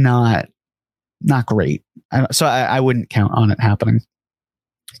 Just not great. So I wouldn't count on it happening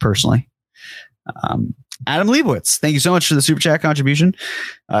personally. Adam Leibowitz, thank you so much for the super chat contribution.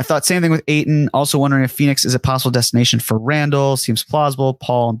 I thought same thing with Ayton. Also wondering if Phoenix is a possible destination for Randall. Seems plausible.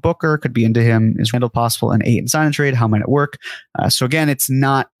 Paul and Booker could be into him. Is Randall possible an Ayton sign and trade? How might it work? So again, it's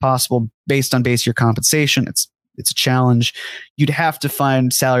not possible based on base year compensation. It's a challenge. You'd have to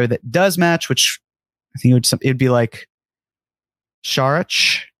find salary that does match, which I think it'd be like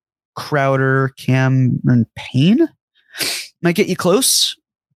Saric, Crowder, Cameron Payne. Might get you close,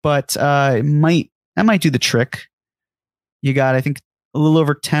 but that might do the trick. You got, I think, a little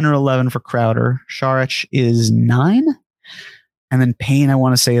over 10 or 11 for Crowder. Saric is 9. And then Payne, I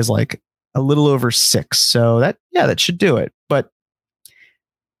want to say, is like a little over 6. So that should do it. But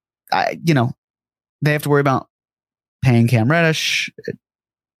they have to worry about paying Cam Reddish.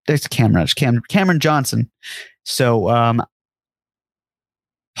 There's Cameron Johnson. So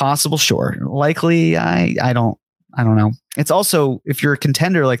possible, sure. Likely, I don't know. It's also, if you're a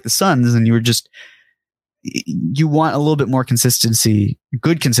contender like the Suns and you want a little bit more consistency,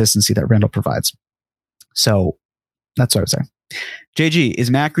 good consistency that Randall provides. So that's what I would say. JG, is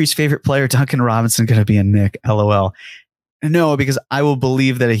Macri's favorite player Duncan Robinson going to be a Knick? LOL. No, because I will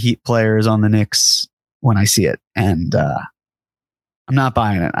believe that a Heat player is on the Knicks when I see it. And I'm not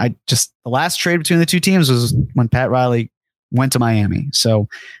buying it. The last trade between the two teams was when Pat Riley went to Miami. So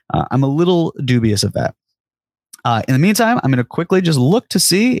I'm a little dubious of that. In the meantime, I'm going to quickly just look to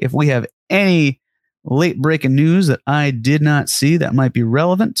see if we have any late breaking news that I did not see that might be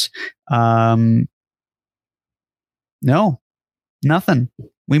relevant. No, nothing.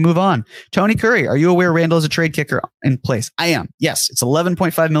 We move on. Tony Curry, are you aware Randall is a trade kicker in place? I am. Yes, it's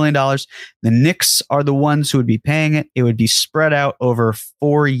 $11.5 million. The Knicks are the ones who would be paying it. It would be spread out over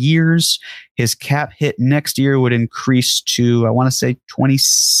 4 years. His cap hit next year would increase to, I want to say,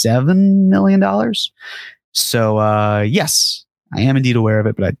 $27 million. So, yes, I am indeed aware of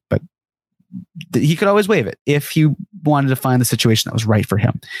it, but he could always waive it if he wanted to find the situation that was right for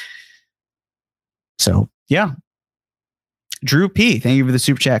him. So, yeah. Drew P, thank you for the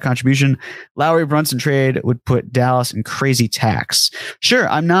super chat contribution. Lowry Brunson trade would put Dallas in crazy tax. Sure,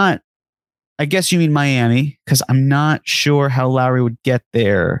 I guess you mean Miami, because I'm not sure how Lowry would get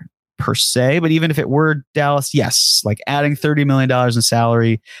there per se, but even if it were Dallas, yes, like adding $30 million in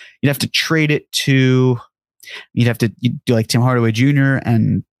salary, you'd have to trade it to, you'd do like Tim Hardaway Jr.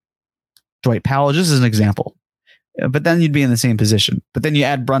 and Dwight Powell, just as an example. But then you'd be in the same position. But then you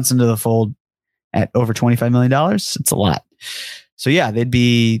add Brunson to the fold at over $25 million. It's a lot. So yeah, they'd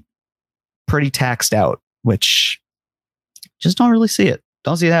be pretty taxed out, which just don't really see it.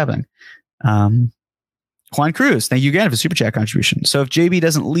 Don't see it happening. Juan Cruz, thank you again for super chat contribution. So if JB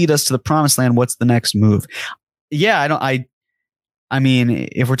doesn't lead us to the promised land, what's the next move? Yeah, I mean,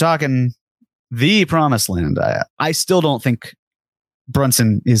 if we're talking the promised land, I still don't think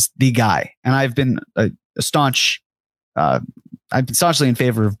Brunson is the guy. And I've been staunchly in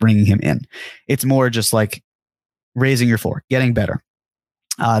favor of bringing him in. It's more just like raising your floor, getting better.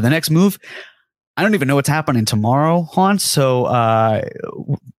 The next move, I don't even know what's happening tomorrow, Juan. So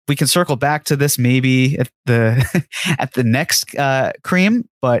we can circle back to this maybe at the next cream.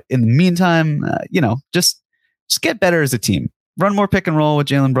 But in the meantime, just get better as a team. Run more pick and roll with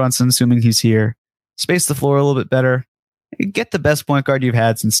Jalen Brunson, assuming he's here. Space the floor a little bit better. Get the best point guard you've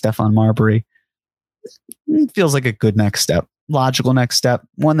had since Stephon Marbury. It feels like a good next step. Logical next step.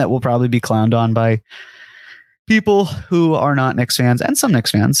 One that will probably be clowned on by people who are not Knicks fans and some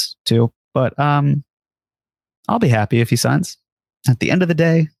Knicks fans too. But I'll be happy if he signs. At the end of the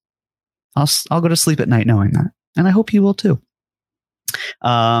day, I'll go to sleep at night knowing that. And I hope you will too.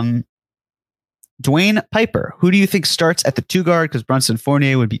 Dwayne Piper, who do you think starts at the 2 guard? Because Brunson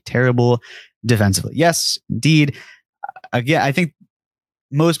Fournier would be terrible defensively. Yes, indeed. Again, I think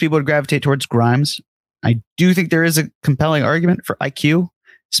most people would gravitate towards Grimes. I do think there is a compelling argument for IQ,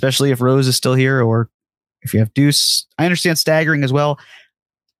 especially if Rose is still here or if you have Deuce. I understand staggering as well.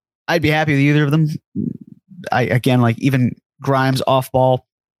 I'd be happy with either of them. Even Grimes off ball,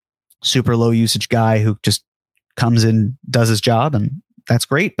 super low usage guy who just comes in, does his job, and that's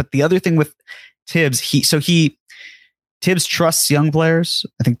great. But the other thing with Tibbs, Tibbs trusts young players.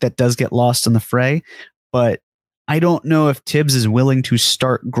 I think that does get lost in the fray, but I don't know if Tibbs is willing to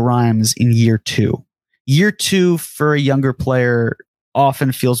start Grimes in year 2. Year 2 for a younger player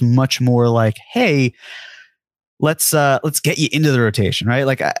often feels much more like, hey, let's get you into the rotation, right?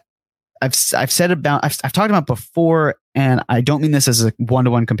 Like I've talked about before, and I don't mean this as a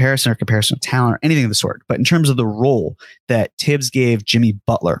one-to-one comparison or comparison of talent or anything of the sort, but in terms of the role that Tibbs gave Jimmy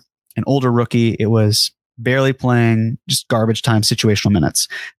Butler, an older rookie, it was barely playing, just garbage time situational minutes.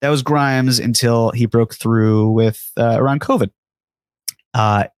 That was Grimes until he broke through with around COVID.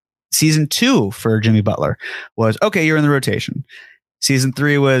 Season 2 for Jimmy Butler was, okay, you're in the rotation. Season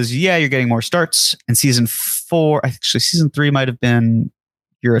 3 was, yeah, you're getting more starts. And season 3 might have been,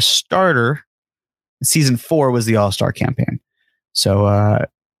 you're a starter. Season 4 was the All-Star campaign. So,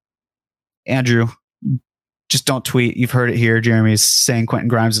 Andrew, just don't tweet. You've heard it here. Jeremy's saying Quentin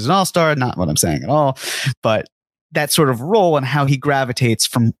Grimes is an all-star. Not what I'm saying at all. But that sort of role and how he gravitates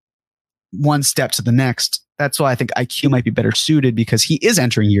from one step to the next, that's why I think IQ might be better suited, because he is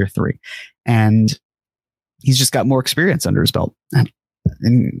entering year 3. And he's just got more experience under his belt. And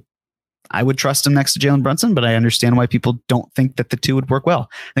I would trust him next to Jalen Brunson, but I understand why people don't think that the two would work well.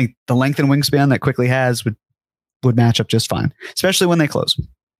 I think the length and wingspan that Quickly has would match up just fine, especially when they close.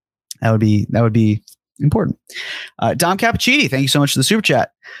 That would be important. Dom Cappuccini, thank you so much for the super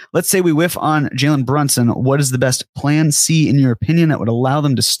chat. Let's say we whiff on Jalen Brunson. What is the best plan C in your opinion that would allow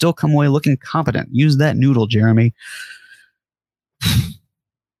them to still come away looking competent? Use that noodle, Jeremy.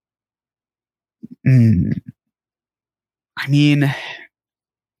 I mean,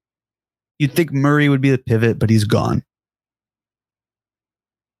 you'd think Murray would be the pivot, but he's gone.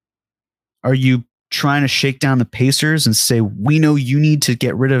 Are you trying to shake down the Pacers and say, we know you need to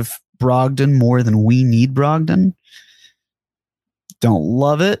get rid of Brogdon more than we need Brogdon? Don't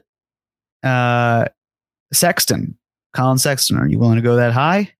love it. Sexton, Colin Sexton, are you willing to go that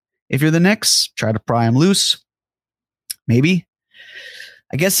high? If you're the Knicks, try to pry him loose. Maybe.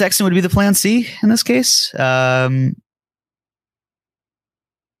 I guess Sexton would be the plan C in this case. I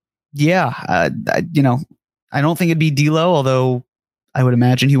don't think it'd be D'Lo, although I would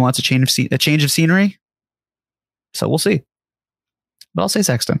imagine he wants a change of scenery. So we'll see. But I'll say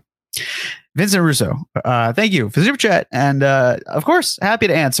Sexton. Vincent Russo, thank you for the super chat. And of course, happy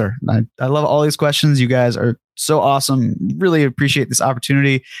to answer. I love all these questions. You guys are so awesome. Really appreciate this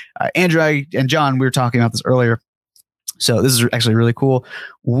opportunity. Andrew and John, we were talking about this earlier. So this is actually really cool.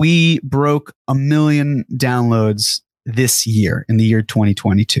 We broke 1 million downloads this year, in the year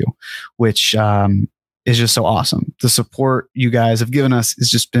 2022, which is just so awesome. The support you guys have given us has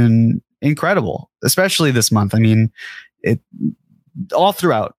just been incredible, especially this month. I mean, it all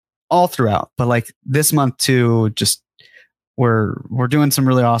throughout, but like this month too, just we're doing some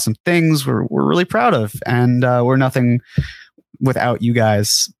really awesome things we're really proud of, and we're nothing without you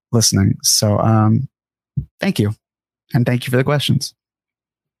guys listening. So thank you, and thank you for the questions.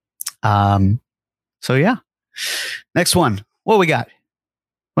 So yeah, next one. What we got?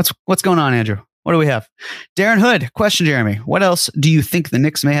 What's going on, Andrew? What do we have? Darren Hood, question, Jeremy. What else do you think the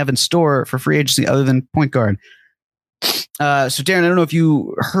Knicks may have in store for free agency other than point guard? So Darren, I don't know if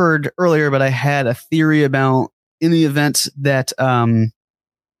you heard earlier, but I had a theory about, in the event that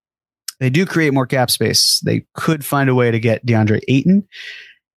they do create more cap space, they could find a way to get DeAndre Ayton.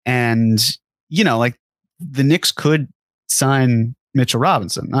 And, you know, like the Knicks could sign Mitchell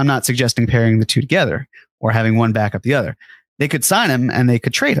Robinson. I'm not suggesting pairing the two together or having one back up the other. They could sign him and they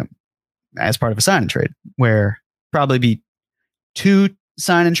could trade him as part of a sign and trade, where probably be 2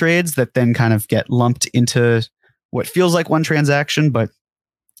 sign and trades that then kind of get lumped into what feels like one transaction. But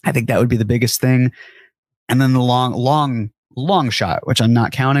I think that would be the biggest thing. And then the long shot, which I'm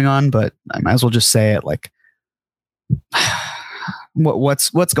not counting on, but I might as well just say it, like,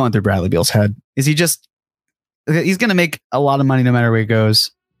 what's going through Bradley Beal's head? Is he's going to make a lot of money no matter where he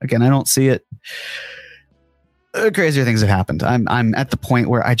goes. Again, I don't see it. Crazier things have happened. I'm at the point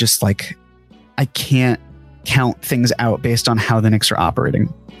where I just, like, I can't count things out based on how the Knicks are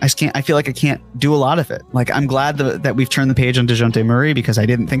operating. I feel like I can't do a lot of it. Like, I'm glad that we've turned the page on DeJounte Murray, because I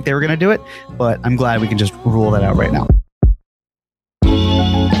didn't think they were going to do it, but I'm glad we can just rule that out right now.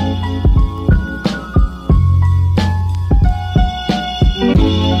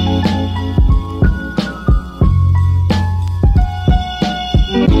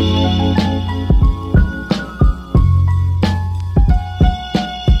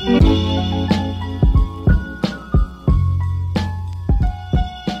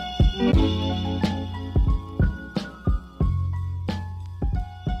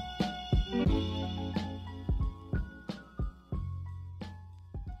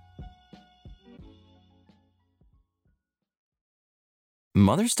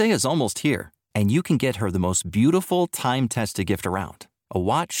 Mother's Day is almost here, and you can get her the most beautiful time-tested gift around, a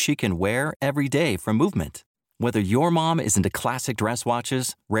watch she can wear every day from Movement. Whether your mom is into classic dress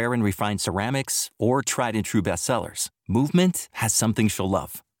watches, rare and refined ceramics, or tried-and-true bestsellers, Movement has something she'll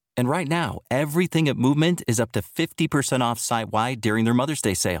love. And right now, everything at Movement is up to 50% off site-wide during their Mother's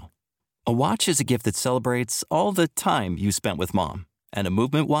Day sale. A watch is a gift that celebrates all the time you spent with mom, and a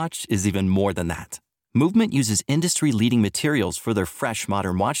Movement watch is even more than that. Movement uses industry-leading materials for their fresh,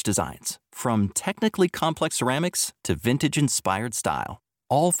 modern watch designs, from technically complex ceramics to vintage-inspired style,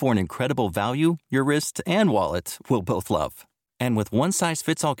 all for an incredible value your wrist and wallet will both love. And with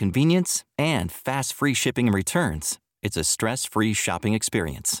one-size-fits-all convenience and fast, free shipping and returns, it's a stress-free shopping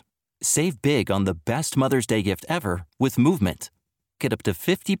experience. Save big on the best Mother's Day gift ever with Movement. Get up to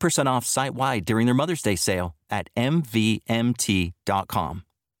 50% off site-wide during their Mother's Day sale at MVMT.com.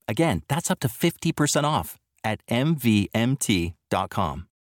 Again, that's up to 50% off at MVMT.com.